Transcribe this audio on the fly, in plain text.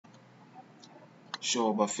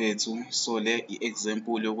Sure bafethu, so le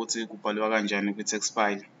i-example yokuthi kubhalwa kanjani kwi-text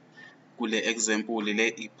file. Kule example le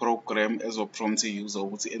i-program ezo-prompt i-user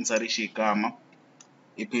ukuthi entarishe igama,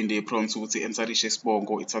 iphinde i-prompt ukuthi entarishe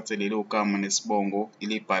isibongo, ithathe lelo gama nesibongo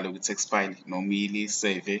ilibhale kwi-text file noma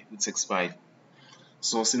ili-save kwi-text file.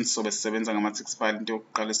 So since sobe sisebenza ngama-text file, into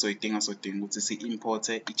yokuqala sodinga ukuthi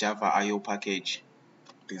si-import-e i-Java IO package,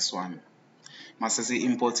 this one. Mase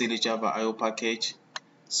si-import-ile i-Java IO package,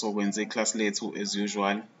 so kwenze i-class lethu as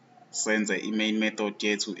usual, senze i-main method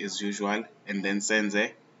yethu as usual, and then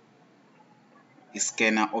senze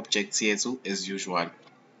i-scanner object yethu as usual.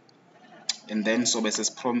 And then sobe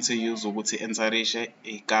sesiprompt i-user ukuthi entarishe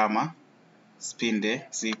igama, siphinde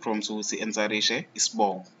siyi-prompt ukuthi entarishe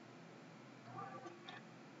isibongo.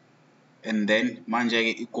 And then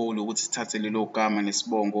manje-ke i-goal ukuthi sithathe lelo gama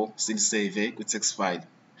nesibongo silisave kwi-text file.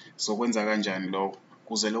 So kwenza kanjani lokho?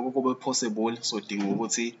 Kuze lokho kube possible, sodinga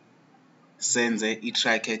ukuthi senze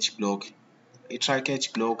i-try catch block. I-try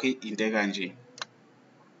catch block into kanje.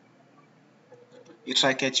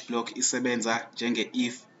 I-try catch block isebenza njenge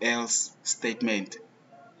if else statement.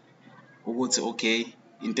 Ukuthi okay,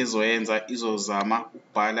 into ezoyenza izozama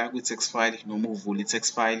ukubhala kwi-text file noma uvula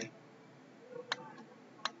i-text file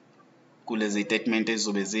kulezi statement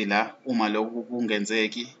ezizobe zila. Uma lokhu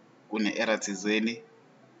kungenzeki, kune-error thizeni,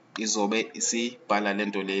 izobe isibhala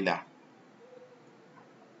lento leyla.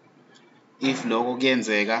 If lokho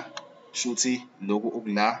kuyenzeka, shuthi lokhu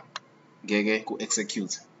ukula ngeke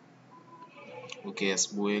ku-execute. Okay,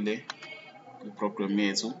 asibuyele kwi-program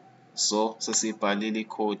yethu. So sesibhalile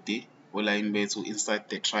ikhodi olayini bethu inside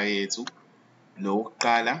the try yethu. Lo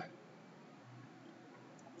wokuqala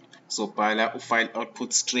so bhala u-file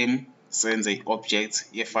output stream, senze i-object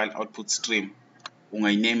ye-file output stream.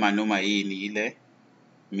 Ungayiname noma yini ile,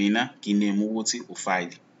 mina nginame ukuthi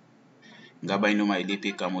u-file. Ngaba inoma yiliphi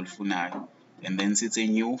igama olifunayo. And then sithi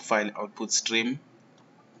new file output stream,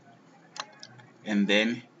 and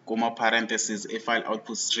then kuma parentheses e-file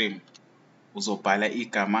output stream uzobhala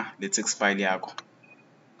igama le-text file yakho.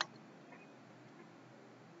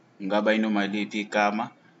 Ngaba inoma yiliphi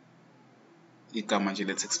igama nje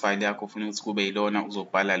le-text file yakho ufuna ukuthi kube yilona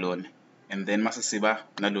uzobhala lona. And then mase siba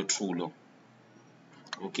nalo true lo.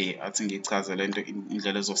 Okay, athi ngichaze lento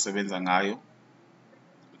indlela ezosebenza ngayo.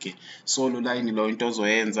 Okay, so lo line lo into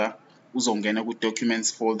ozoyenza uzongena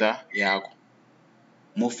ku-documents folder yakho.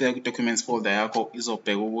 Uma ufika ku-documents folder yakho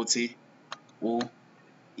izobheka ukuthi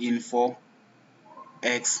u-info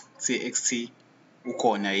x.txt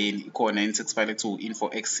ukhona yini, ikhona yini text file ethi info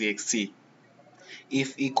x.txt.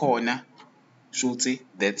 If ikhona, shuthi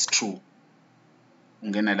that's true.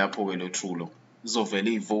 Ungena lapho-ke lo true lo,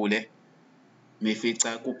 izovele ivule.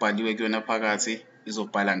 Mefica kubhaliwe kuyona phakathi,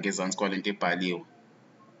 izobhala ngezansi kwalento ebhaliwe.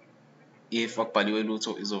 If akubhaliwe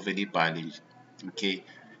lutho, izovele ibhale nje. Okay,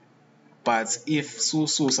 but if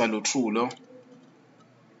sususa lo true lo,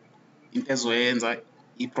 into ezoyenza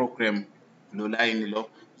i-program lo line lo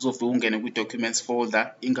uzofika ungene kwi-documents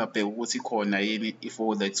folder, ingabheki ukuthi ikhona yini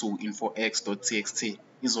i-folder ethi info x.txt,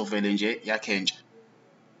 izovele nje yakhentsha.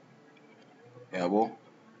 Yabo,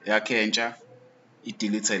 yakhentsha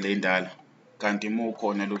i-delete le ndala. Kanti uma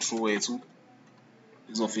ukhona lo true wethu,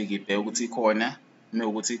 izofika ibheke ukuthi ikhona,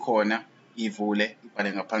 mewukuthi ikhona ivule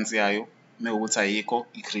ibhale ngaphansi yayo, mewukuthi ayikho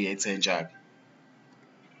i-create njalo.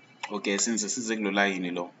 Okay, since size kulo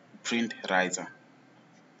line lo print writer.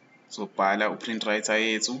 So bhala u-print writer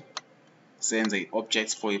yethu, senze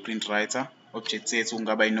i-object for i-print writer. Object yethu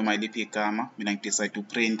ngaba inoma yiliphi igama, mina ngidecide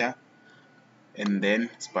u-printer, and then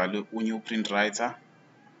sibhale u-new print writer,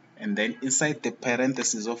 and then inside the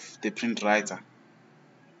parentheses of the print writer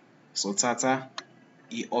so thatha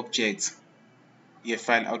i-object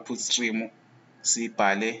ye-file output stream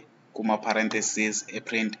sibhale kuma parentheses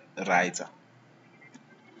e-print writer.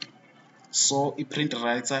 So i-print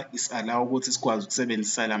writer is allow ukuthi sikwazi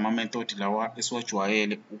ukusebenzisa lama method lawa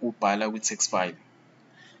esiwajwayele ukubhala kwi-text file,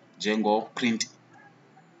 njengo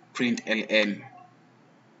println.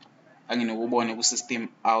 Anginokubona ku-system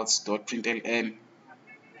out.println.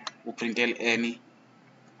 U-println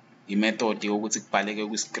i-method yokuthi kubhaleke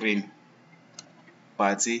kwi-screen,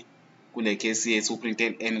 but kule case yethu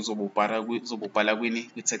u-println uzobubhala kwini,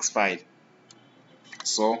 kwi-text file.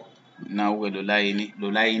 So now lo line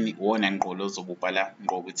iwona ngqo lo uzobubhala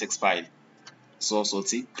ngqo kwi-text file. So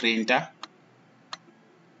sothi printer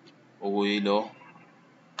okuyilo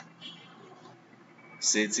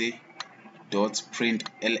sithi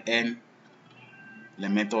 .println le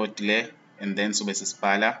method le, and then sobe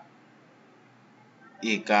sesibhala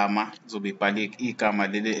igama, zobe ibhale igama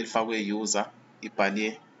leli elifakwe user,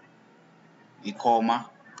 ibhale i-comma,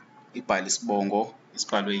 ibhale isibongo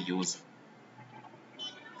esibhalwe user.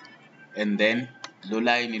 and then lo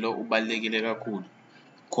line lo ubalulekile kakhulu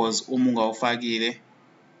cause uma ungawufakile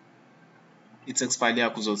i-text file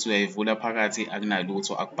yakho uzothi uyayivula phakathi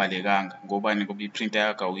akunalutho akubhalekanga. Ngobani? Ngoba i-printer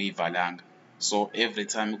yakho awuyivalanga, so every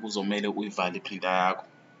time kuzomele uyivale i-printer yakho.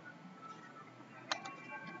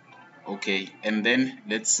 Okay, and then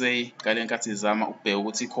let's say ngale nkathi izama ukubheka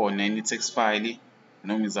ukuthi ikhona yini i-text file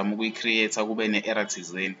noma izama ukuyi-create kube ne-error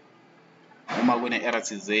thizeni. Uma kune-error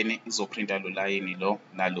thizeni izoprinta lo layini lo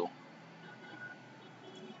nalo,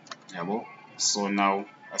 yabo. So now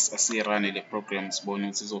asirun le program sibone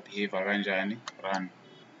ukuthi izobehave kanjani. Run.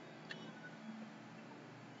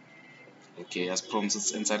 Okay, asiprompt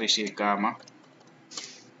ukuthi enter igama,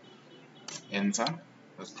 enter.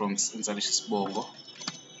 Asiprompt enter isibongo,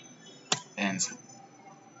 enter.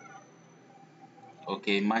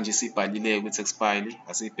 Okay, manje sibhalile ku-text file,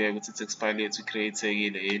 asibheke ukuthi i-text file yethu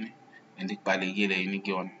i-createkile yini and ikubhalekile yini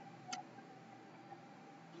kuyona.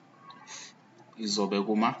 Izobe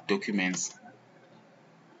kuma documents.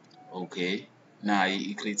 Okay, nayi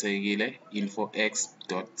i-createkile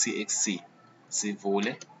info.x.txt.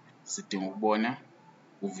 Sivule, sidinga ukubona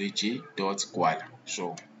uvg.gwala,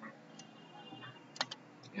 show.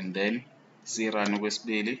 And then sirun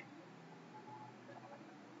okwesibili.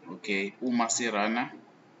 Okay, uma sirana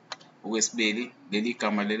okwesibili leli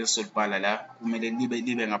gama leli esolibhala la kumele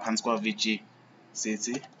libe ngaphansi kwa VG.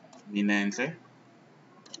 Sithi Minenhle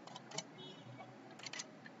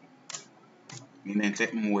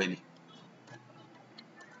Mweli.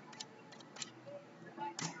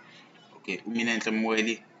 Okay, uMinenhle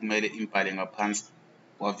Mweli kumele imbhale ngaphansi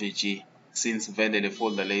kwa VG. Since vele le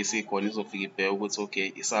folder le isikhona izofika ibheke ukuthi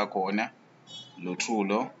okay isakhona lo true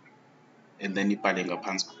lo, and then ibhale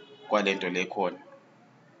ngaphansi kwalento le khona.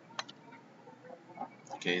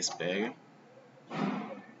 Okay, sibheke.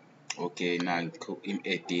 Okay, nanku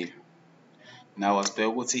im-edile. Now asibheke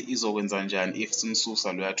ukuthi izokwenza njani if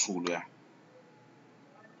simsusa loya true loya.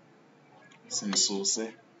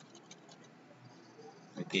 Simsuse.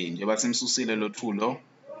 Okay, njengoba simsusile lo true lo,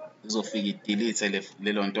 izofika i-delete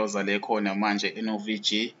lelo ntoza le khona manje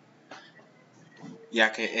eno-VG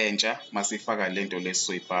yakhe entsha masifaka lento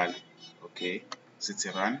lesizoyibhala. Okay, sithi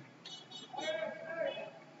run.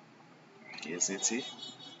 Okay, sithi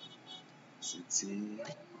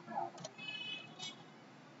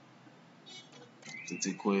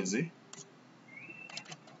Khwezi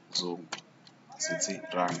Zungu, sithi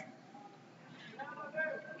run.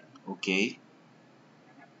 Okay,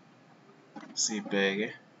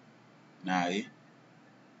 sibheke nayi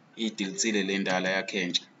idilithile le ndala yakhe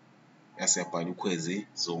entsha yasiyabhala uKhwezi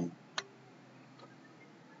Zungu.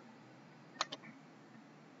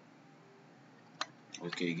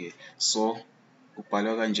 Okay ke, so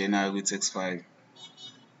ubhalwa kanjena kwi-text file.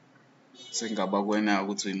 Sengaba kuwena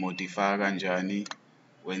ukuthi uyimodify kanjani,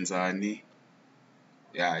 wenzani.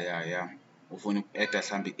 Ya ufuna uku-add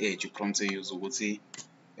mhlambe i-age, prompt user ukuthi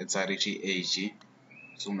enter i-age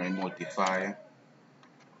sungayimodify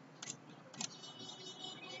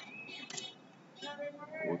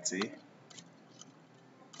uthi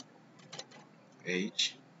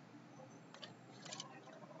age,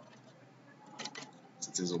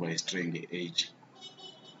 sithi izoba i-string age,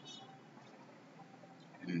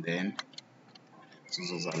 and then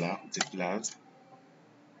sizoza la uthi plus,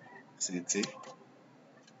 sithi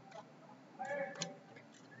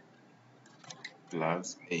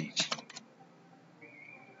plus age.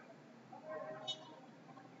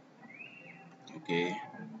 Okay,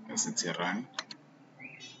 asithi run.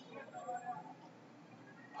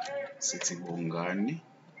 Sithi Bongani,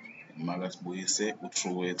 maka sibuyise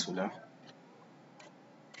u-true wethu la.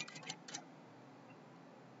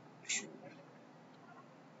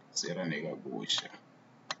 Sirane kabusha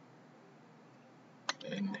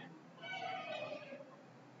and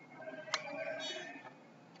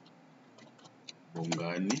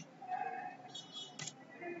Bongani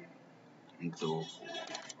Ndlovu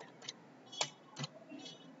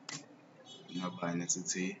ngabani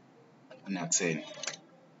sithi una-10.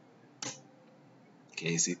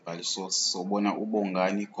 Okay, sibhale sobona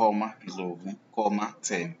uBongani, Ndlovu,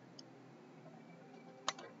 10.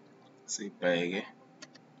 Sibheke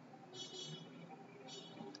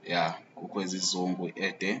ya uKhwezi Zungu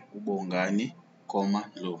ede uBongani,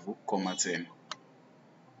 Ndlovu, 10.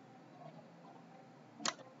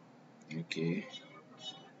 Okay,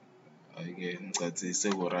 ake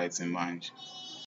ngicacise ku right manje.